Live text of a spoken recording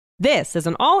This is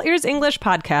an All Ears English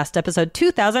podcast, episode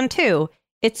 2002.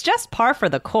 It's just par for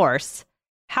the course.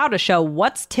 How to show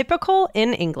what's typical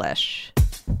in English.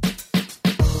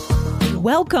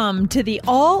 Welcome to the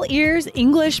All Ears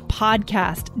English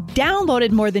podcast, downloaded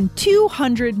more than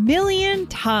 200 million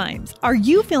times. Are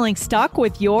you feeling stuck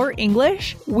with your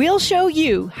English? We'll show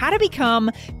you how to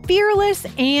become fearless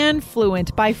and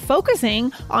fluent by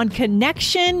focusing on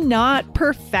connection, not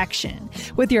perfection.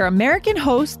 With your American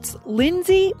hosts,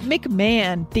 Lindsay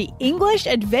McMahon, the English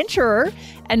adventurer,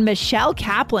 and Michelle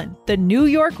Kaplan, the New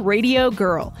York radio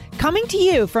girl, coming to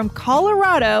you from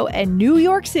Colorado and New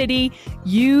York City,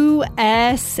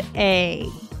 USA.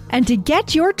 And to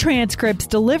get your transcripts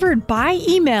delivered by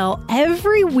email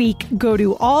every week, go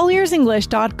to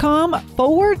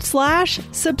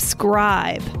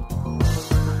allearsenglish.com/subscribe.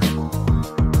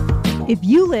 If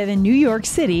you live in New York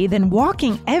City, then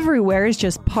walking everywhere is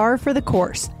just par for the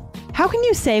course. How can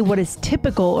you say what is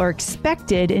typical or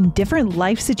expected in different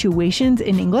life situations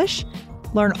in English?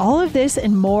 Learn all of this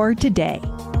and more today.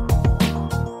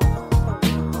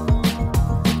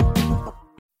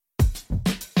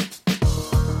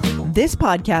 This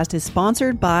podcast is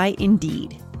sponsored by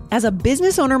Indeed. As a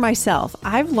business owner myself,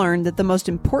 I've learned that the most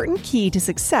important key to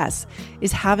success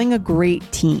is having a great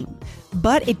team.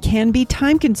 But it can be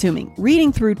time-consuming,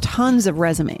 reading through tons of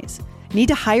resumes. Need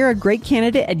to hire a great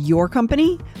candidate at your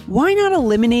company? Why not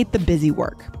eliminate the busy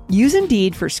work? Use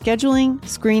Indeed for scheduling,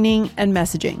 screening, and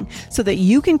messaging so that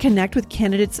you can connect with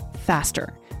candidates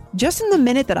faster. Just in the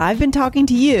minute that I've been talking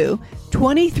to you,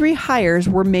 23 hires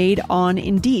were made on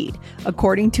Indeed,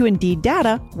 according to Indeed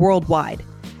data worldwide.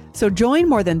 So join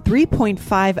more than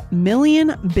 3.5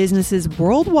 million businesses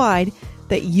worldwide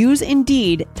that use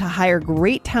Indeed to hire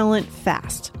great talent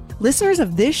fast. Listeners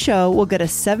of this show will get a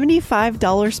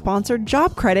 $75 sponsored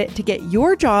job credit to get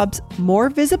your jobs more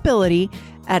visibility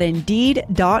at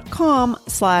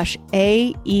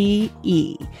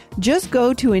Indeed.com/AEE. Just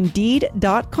go to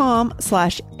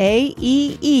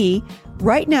Indeed.com/AEE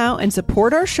right now and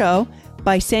support our show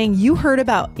by saying you heard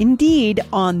about Indeed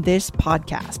on this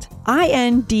podcast.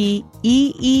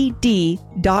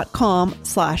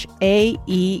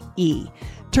 INDEED.com/AEE.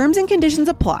 Terms and conditions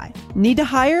apply. Need to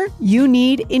hire? You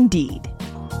need Indeed.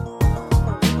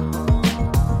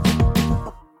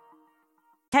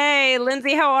 Hey,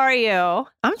 Lindsay, how are you?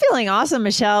 I'm feeling awesome,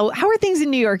 Michelle. How are things in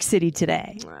New York City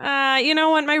today? You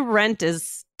know what? My rent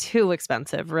is too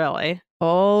expensive, really.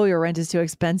 Oh, your rent is too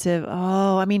expensive.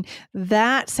 Oh, I mean,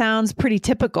 that sounds pretty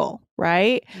typical,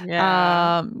 right?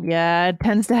 Yeah. Yeah, it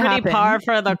tends to happen. Pretty par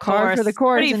for the course. Par for the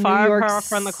course. Pretty far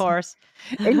from the course.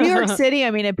 In New York City,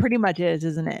 I mean, it pretty much is,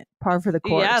 isn't it? Par for the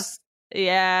course. Yes.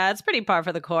 Yeah, it's pretty par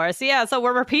for the course. Yeah, so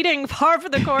we're repeating par for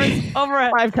the course over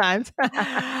 5 times.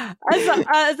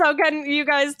 So can you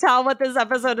guys tell what this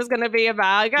episode is going to be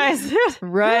about, guys?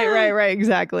 Right.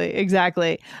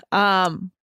 Exactly.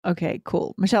 Okay,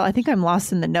 cool. Michelle, I think I'm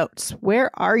lost in the notes.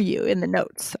 Where are you in the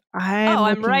notes?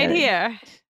 I'm right here.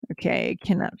 Okay,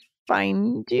 cannot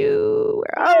find you.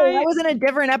 Oh, that was in a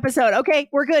different episode. Okay,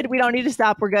 we're good. We don't need to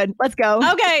stop. We're good. Let's go.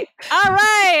 Okay. All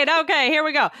right. Okay, here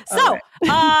we go. So,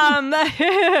 par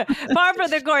for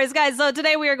the course, guys. So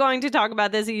today we are going to talk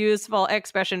about this useful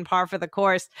expression, par for the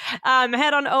course.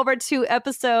 Head on over to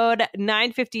episode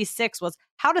 956 was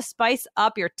how to spice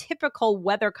up your typical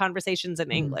weather conversations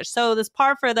in English. So this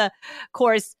par for the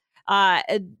course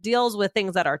it deals with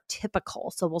things that are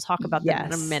typical. So we'll talk about that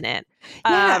in a minute.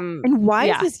 Yeah. And why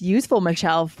is this useful,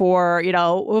 Michelle, for,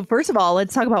 well, first of all,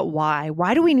 let's talk about why.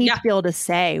 Why do we need to be able to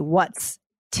say what's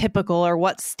typical or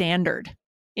what's standard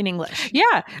in English?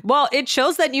 Yeah. Well, it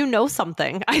shows that you know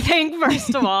something. I think,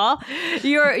 first of all,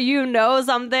 you know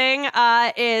something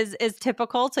is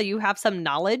typical. So you have some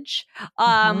knowledge.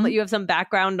 You have some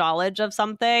background knowledge of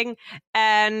something.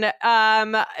 And,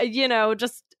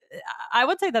 just I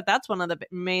would say that that's one of the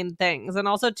main things. And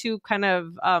also to kind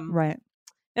of,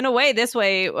 in a way, this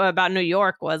way about New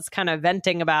York was kind of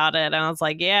venting about it. And I was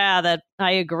like, yeah, that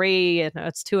I agree.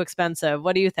 It's too expensive.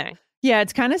 What do you think? Yeah,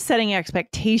 it's kind of setting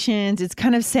expectations. It's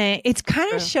kind of saying, it's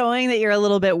kind of showing that you're a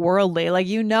little bit worldly. Like,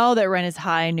 that rent is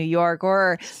high in New York,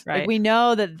 or like we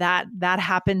know that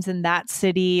happens in that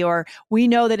city, or we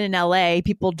know that in LA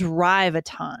people drive a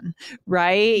ton,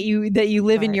 right? You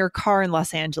live in your car in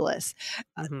Los Angeles.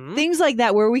 Things like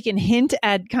that, where we can hint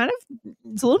at kind of,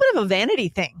 it's a little bit of a vanity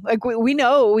thing. Like we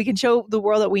know, we can show the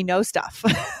world that we know stuff.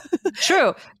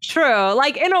 True.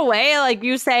 Like in a way, like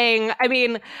you saying, I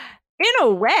mean, in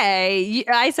a way,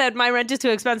 I said my rent is too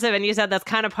expensive, and you said that's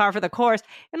kind of par for the course.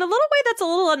 In a little way, that's a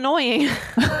little annoying.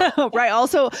 Right.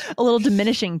 Also a little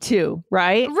diminishing too,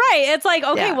 right? Right. It's like,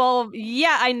 okay, Yeah. well,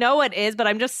 yeah, I know it is, but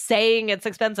I'm just saying it's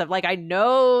expensive. Like, I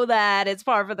know that it's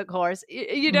par for the course,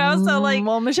 you know? So, like,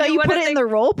 well, Michelle, you put it in the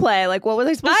role play. Like, what was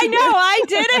I supposed to do? I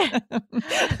did it.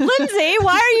 Lindsay,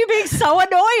 why are you being so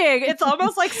annoying? It's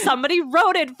almost like somebody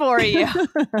wrote it for you.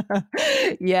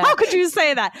 Yeah. How could you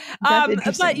say that?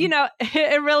 That's but you know,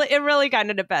 it really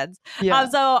kind of depends. Yeah.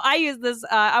 So I use this.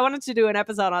 I wanted to do an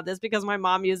episode on this because my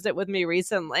mom used it with me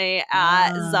recently.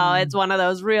 So it's one of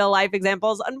those real life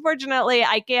examples. Unfortunately,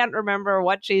 I can't remember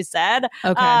what she said.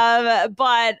 Okay.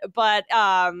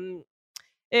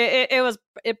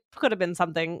 It could have been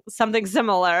something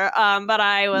similar. But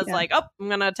I was like, oh, I'm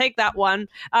gonna take that one.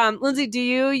 Lindsay, do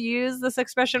you use this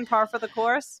expression par for the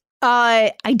course?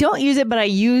 I don't use it, but I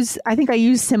think I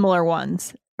use similar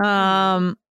ones.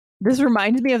 This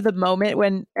reminds me of the moment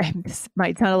when, this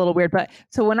might sound a little weird, but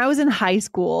so when I was in high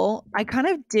school, I kind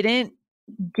of didn't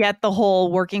get the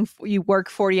whole you work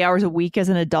 40 hours a week as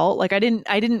an adult. Like I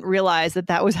didn't realize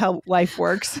that was how life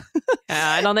works.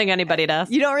 Yeah, I don't think anybody does.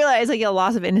 You don't realize like a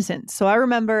loss of innocence. So I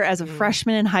remember as a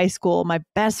freshman in high school, my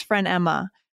best friend Emma,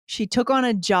 she took on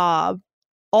a job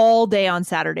all day on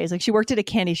Saturdays. Like she worked at a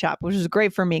candy shop, which was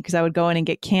great for me because I would go in and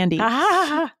get candy.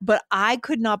 But I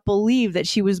could not believe that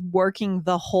she was working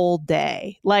the whole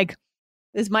day. Like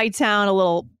this might sound a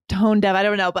little tone deaf, I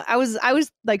don't know, but I was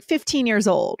like 15 years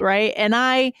old, right? And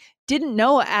I didn't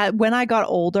know when I got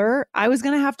older, I was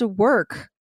going to have to work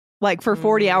like for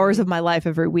 40 hours of my life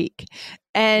every week.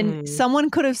 And someone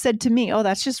could have said to me, oh,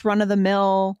 that's just run of the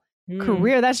mill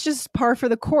career. That's just par for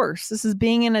the course. This is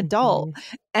being an adult.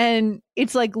 And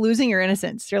it's like losing your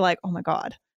innocence. You're like, oh my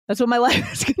God, that's what my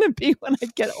life is going to be when I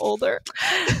get older.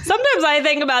 Sometimes I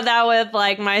think about that with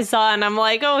like my son. I'm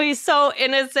like, oh, he's so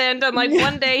innocent. And like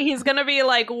one day he's going to be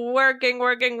like working.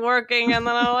 And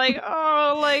then I'm like,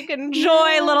 oh, like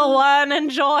enjoy, little one,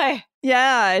 enjoy.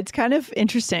 Yeah, it's kind of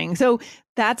interesting. So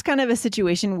that's kind of a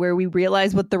situation where we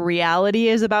realize what the reality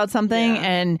is about something. Yeah.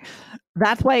 And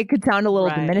that's why it could sound a little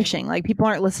diminishing. Like people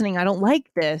aren't listening. I don't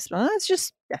like this. Well,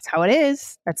 that's how it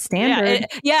is. That's standard.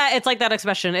 Yeah, it's like that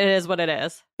expression. It is what it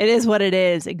is. It is what it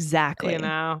is. Exactly. You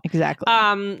know? Exactly.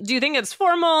 Do you think it's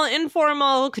formal,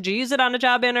 informal? Could you use it on a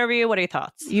job interview? What are your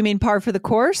thoughts? You mean par for the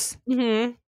course?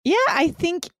 Mm-hmm. Yeah, I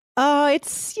think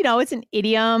it's an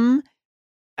idiom.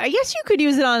 I guess you could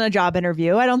use it on a job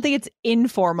interview. I don't think it's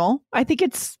informal. I think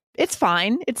it's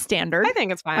fine. It's standard. I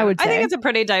think it's fine. I think it's a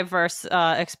pretty diverse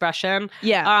expression.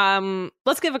 Yeah.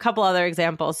 Let's give a couple other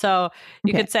examples. So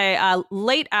you could say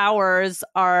late hours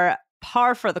are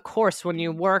par for the course when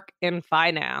you work in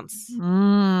finance.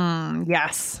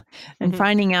 Yes. And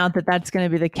finding out that that's going to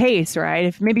be the case, right?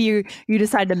 If maybe you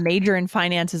decide to major in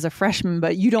finance as a freshman,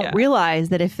 but you don't realize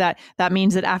that if that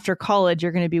means that after college,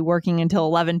 you're going to be working until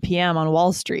 11 p.m. on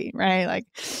Wall Street, right? Like,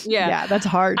 yeah, that's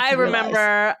hard. I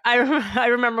remember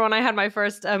when I had my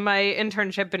first, my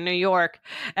internship in New York,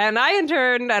 and I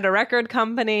interned at a record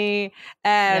company,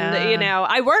 and, you know,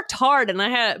 I worked hard and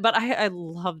I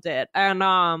loved it. And,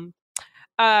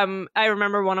 I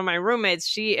remember one of my roommates,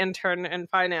 she interned in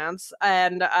finance,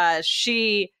 and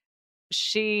she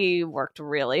worked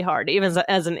really hard, even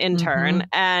as an intern.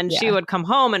 And she would come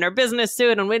home in her business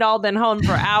suit, and we'd all been home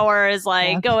for hours,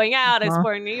 like going out,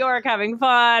 exploring New York, having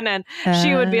fun. And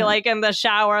she would be like in the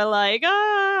shower, like,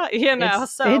 you know.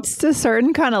 It's a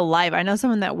certain kind of life. I know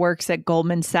someone that works at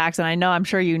Goldman Sachs, and I'm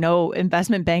sure you know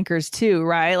investment bankers too,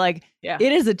 right? Like,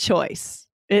 it is a choice.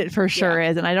 It for sure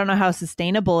is. And I don't know how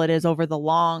sustainable it is over the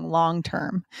long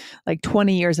term. Like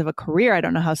 20 years of a career, I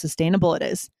don't know how sustainable it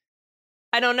is.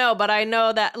 I don't know, but I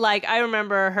know that, like, I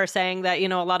remember her saying that, you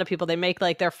know, a lot of people, they make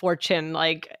like their fortune,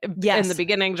 like in the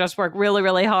beginning, just work really,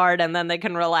 really hard, and then they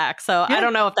can relax. So I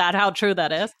don't know how true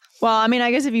that is. Well, I mean,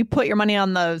 I guess if you put your money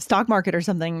on the stock market or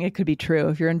something, it could be true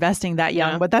if you're investing that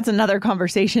young, but that's another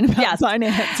conversation about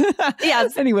finance.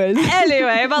 Yes. Anyway,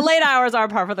 but late hours are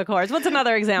par for the course. What's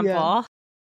another example? Yeah.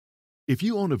 If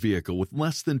you own a vehicle with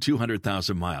less than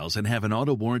 200,000 miles and have an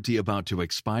auto warranty about to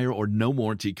expire or no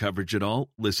warranty coverage at all,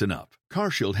 listen up.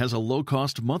 CarShield has a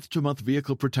low-cost month-to-month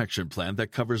vehicle protection plan that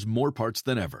covers more parts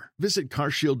than ever. Visit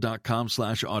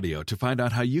carshield.com/audio to find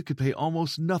out how you could pay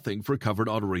almost nothing for covered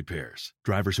auto repairs.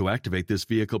 Drivers who activate this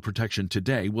vehicle protection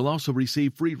today will also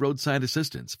receive free roadside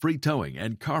assistance, free towing,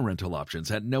 and car rental options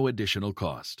at no additional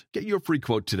cost. Get your free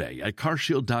quote today at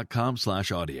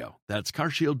carshield.com/audio. That's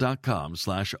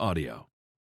carshield.com/audio.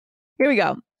 Here we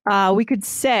go. We could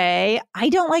say, I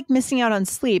don't like missing out on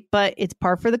sleep, but it's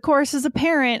par for the course as a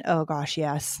parent. Oh gosh,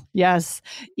 yes. Yes.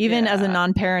 Even as a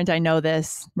non-parent, I know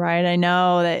this, right? I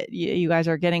know that you guys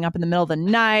are getting up in the middle of the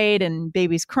night and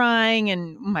baby's crying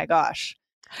and oh my gosh.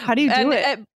 How do you do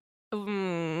it?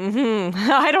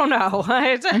 I don't know.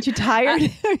 Aren't you tired?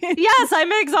 Yes,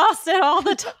 I'm exhausted all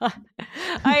the time.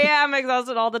 I am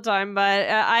exhausted all the time, but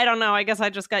I don't know. I guess I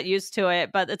just got used to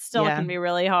it, but it still can be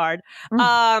really hard.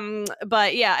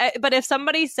 But yeah, but if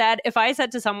I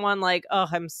said to someone like, oh,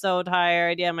 I'm so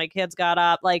tired. Yeah, my kids got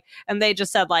up, like, and they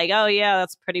just said like, oh yeah,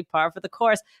 that's pretty par for the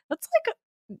course. That's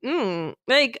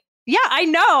like, yeah, I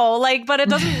know, like, but it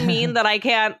doesn't mean that I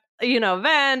can't,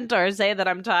 vent or say that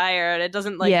I'm tired. It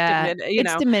doesn't like,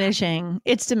 it's diminishing.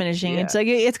 It's diminishing. Yeah. It's like,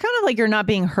 it's kind of like you're not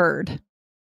being heard.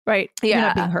 Right. Yeah. You're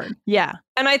not being heard. Yeah.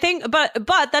 And I think, but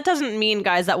that doesn't mean,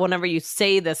 guys, that whenever you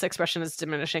say this expression is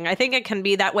diminishing. I think it can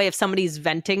be that way if somebody's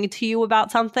venting to you about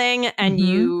something and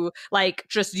you like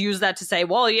just use that to say,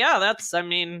 well, yeah,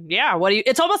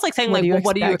 it's almost like saying like,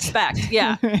 what do you expect?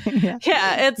 Yeah.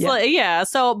 Yeah.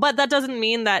 So, but that doesn't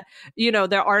mean that,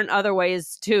 there aren't other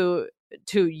ways to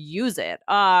use it,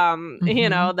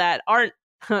 that aren't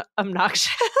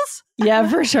obnoxious. Yeah,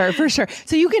 for sure.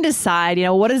 So you can decide,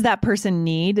 what does that person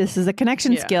need? This is a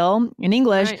connection skill in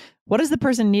English. Right. What does the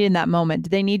person need in that moment? Do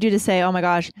they need you to say, oh my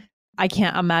gosh, I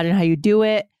can't imagine how you do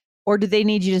it? Or do they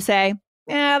need you to say,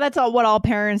 yeah, that's what all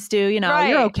parents do.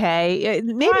 You're okay.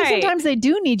 Maybe sometimes they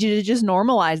do need you to just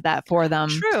normalize that for them.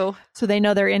 True. So they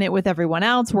know they're in it with everyone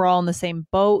else. We're all in the same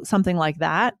boat, something like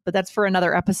that. But that's for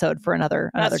another episode, for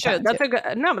another That's true. time That's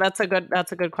a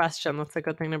good question. That's a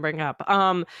good thing to bring up.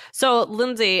 So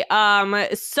Lindsay, I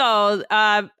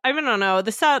don't know.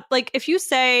 Like if you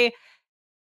say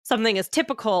something is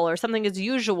typical or something is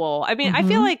usual. I mean, I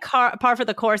feel like par for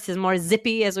the course is more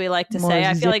zippy, as we like to say.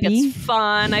 I feel like it's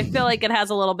fun. I feel like it has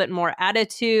a little bit more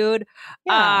attitude.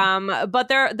 Yeah. But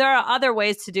there are other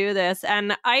ways to do this.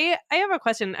 And I have a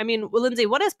question. I mean, Lindsay,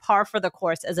 what is par for the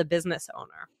course as a business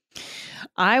owner?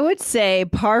 I would say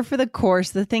par for the course,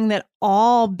 the thing that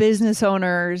all business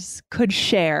owners could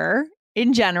share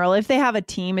in general, if they have a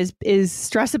team, is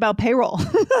stress about payroll.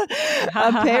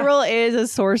 Payroll is a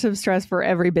source of stress for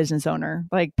every business owner,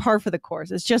 like par for the course.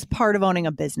 It's just part of owning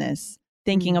a business,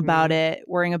 thinking about it,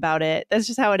 worrying about it. That's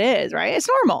just how it is, right? It's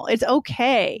normal. It's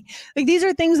okay. Like these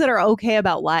are things that are okay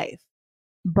about life,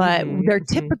 but they're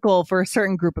typical for a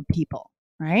certain group of people.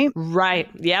 Right.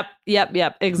 Yep.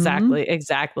 Exactly.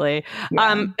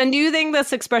 Yeah. And do you think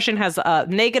this expression has a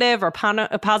negative or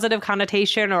a positive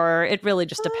connotation, or it really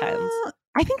just depends?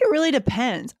 I think it really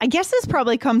depends. I guess this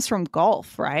probably comes from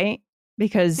golf, right?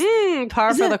 Because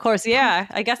par for the course. Yeah,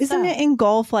 I guess. Isn't it in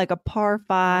golf like a par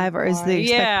 5, or is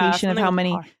the expectation of how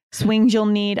many swings you'll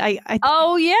need?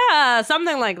 Oh yeah,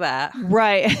 something like that.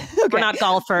 Right. Okay. We're not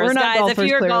golfers, guys. If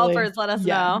you're clearly. Golfers, let us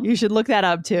know. You should look that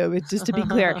up too, just to be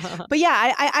clear. But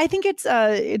yeah, I think it's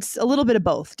a little bit of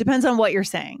both. Depends on what you're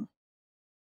saying.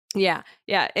 Yeah,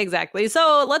 exactly.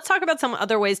 So let's talk about some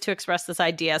other ways to express this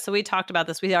idea. So we talked about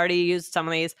this. We already used some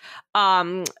of these.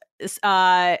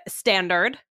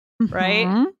 Standard,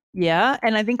 right? Yeah.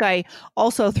 And I think I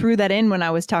also threw that in when I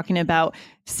was talking about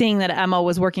seeing that Emma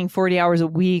was working 40 hours a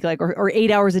week, like, or 8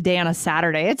 hours a day on a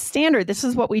Saturday. It's standard. This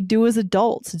is what we do as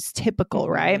adults. It's typical,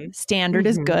 right? Standard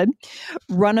is good.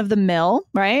 Run of the mill,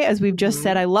 right? As we've just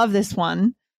said, I love this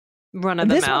one. Run of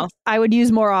the mill. I would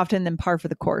use more often than par for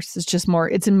the course. It's just more,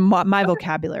 it's in my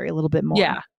vocabulary a little bit more.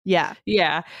 Yeah.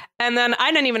 And then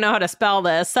I didn't even know how to spell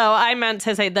this. So I meant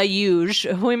to say the huge.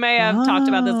 We may have talked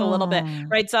about this a little bit,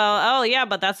 right? So,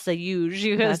 but that's the huge.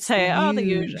 You could say, the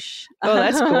huge. Oh,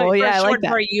 that's cool. Yeah, I like that.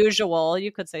 For usual,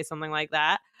 you could say something like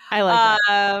that. I like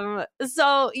that.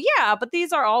 So yeah, but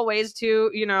these are all ways to,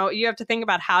 you have to think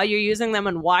about how you're using them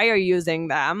and why you're using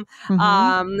them.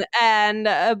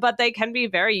 But they can be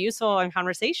very useful in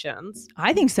conversations.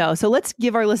 I think so. So let's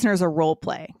give our listeners a role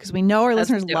play, because we know our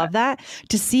listeners love that,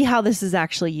 to see how this is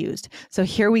actually used. So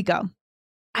here we go.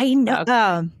 I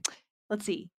know. Let's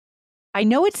see. I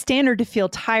know it's standard to feel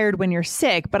tired when you're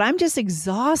sick, but I'm just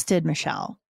exhausted,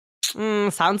 Michelle.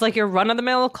 Sounds like you're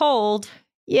run-of-the-mill cold.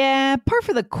 Yeah, par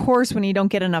for the course when you don't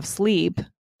get enough sleep.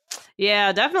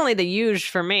 Yeah, definitely the huge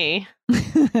for me.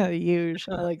 Huge.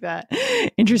 I like that.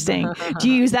 Interesting. Do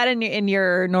you use that in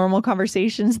your normal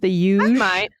conversations? The huge? I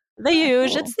might. The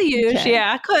huge. Cool. It's the huge. Okay.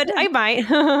 Yeah, I might.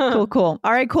 Cool.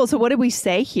 All right, cool. So what did we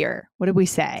say here? What did we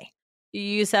say?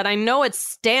 You said, I know it's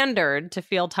standard to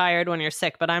feel tired when you're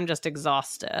sick, but I'm just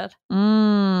exhausted.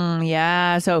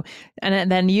 Yeah. So,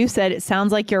 and then you said, it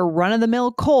sounds like you're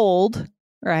run-of-the-mill cold.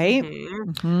 right?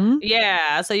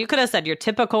 Yeah. So you could have said your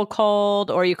typical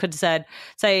cold, or you could say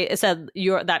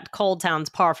that cold sounds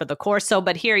par for the course. So,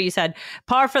 but here you said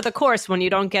par for the course when you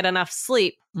don't get enough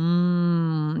sleep.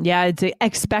 Yeah, it's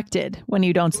expected when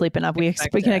you don't sleep enough. We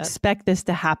can expect this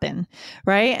to happen,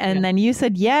 right? And then you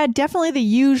said, yeah, definitely the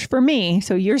usual for me.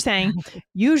 So you're saying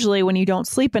usually when you don't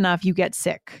sleep enough, you get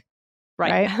sick.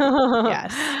 Right.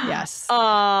 Yes.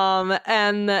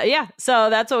 So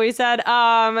that's what we said.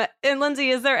 And Lindsay,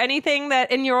 is there anything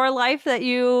that in your life that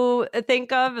you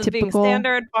think of as being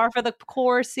standard, par for the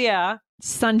course? Yeah.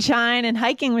 Sunshine and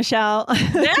hiking, Michelle.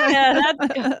 Yeah,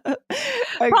 that's good.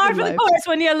 Par for the course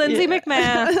when you're Lindsay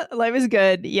McMahon. Life is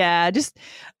good. Yeah.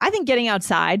 I think getting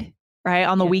outside, right,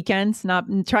 on the weekends,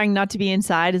 trying not to be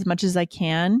inside as much as I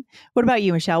can. What about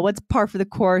you, Michelle? What's par for the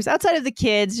course outside of the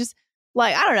kids? Just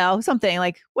like, I don't know, something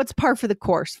like, what's par for the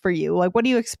course for you? Like, what do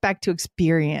you expect to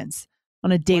experience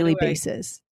on a daily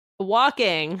basis?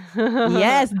 Walking.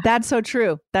 Yes, that's so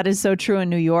true. That is so true in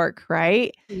New York,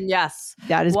 right? Yes.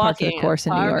 That is par for the course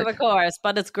in New York. Par for the course,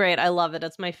 but it's great. I love it.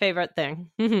 It's my favorite thing.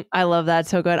 I love that.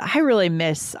 So good. I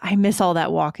miss all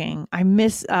that walking. I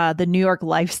miss the New York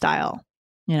lifestyle.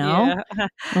 You know? Yeah.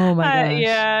 Oh my gosh.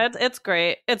 Yeah, it's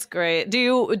great. It's great. Do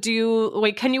you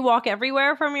wait, can you walk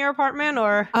everywhere from your apartment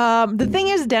or? The thing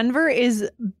is, Denver is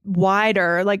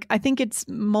wider. Like, I think it's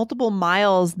multiple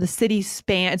miles. The city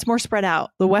span, it's more spread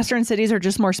out. The Western cities are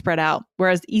just more spread out.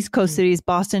 Whereas East Coast cities,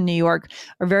 Boston, New York,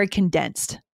 are very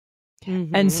condensed.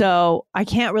 And so I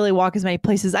can't really walk as many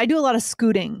places. I do a lot of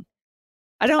scooting.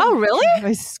 I don't. Oh, really?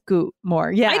 I scoot more.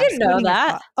 Yeah. I didn't know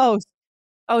that. Oh,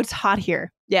 it's hot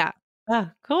here. Yeah. Oh,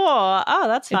 cool. Oh,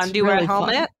 that's fun. Do you wear a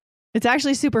helmet? Fun. It's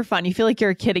actually super fun. You feel like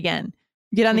you're a kid again.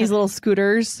 You get on these little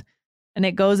scooters and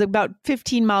it goes about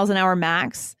 15 miles an hour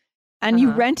max and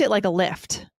you rent it like a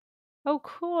Lyft. Oh,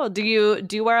 cool. Do you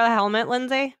wear a helmet,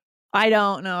 Lindsay? I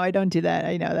don't know. I don't do that.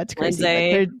 I know that's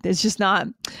crazy. It's just not,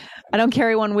 I don't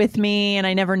carry one with me and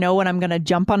I never know when I'm going to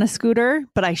jump on a scooter,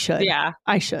 but I should. Yeah,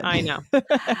 I should. I know.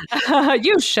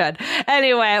 You should.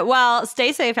 Anyway, well,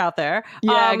 stay safe out there.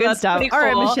 Yeah, good stuff. Cool. All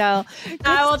right, Michelle.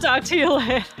 I will talk to you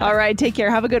later. All right. Take care.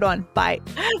 Have a good one. Bye.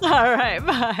 All right.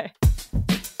 Bye.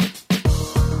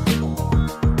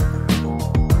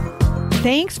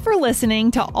 Thanks for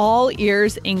listening to All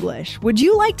Ears English. Would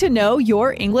you like to know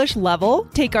your English level?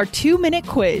 Take our 2-minute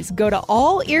quiz. Go to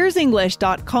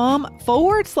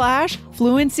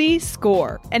allearsenglish.com/fluency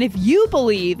score. And if you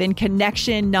believe in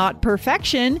connection, not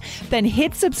perfection, then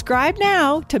hit subscribe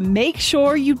now to make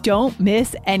sure you don't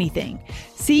miss anything.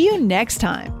 See you next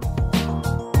time.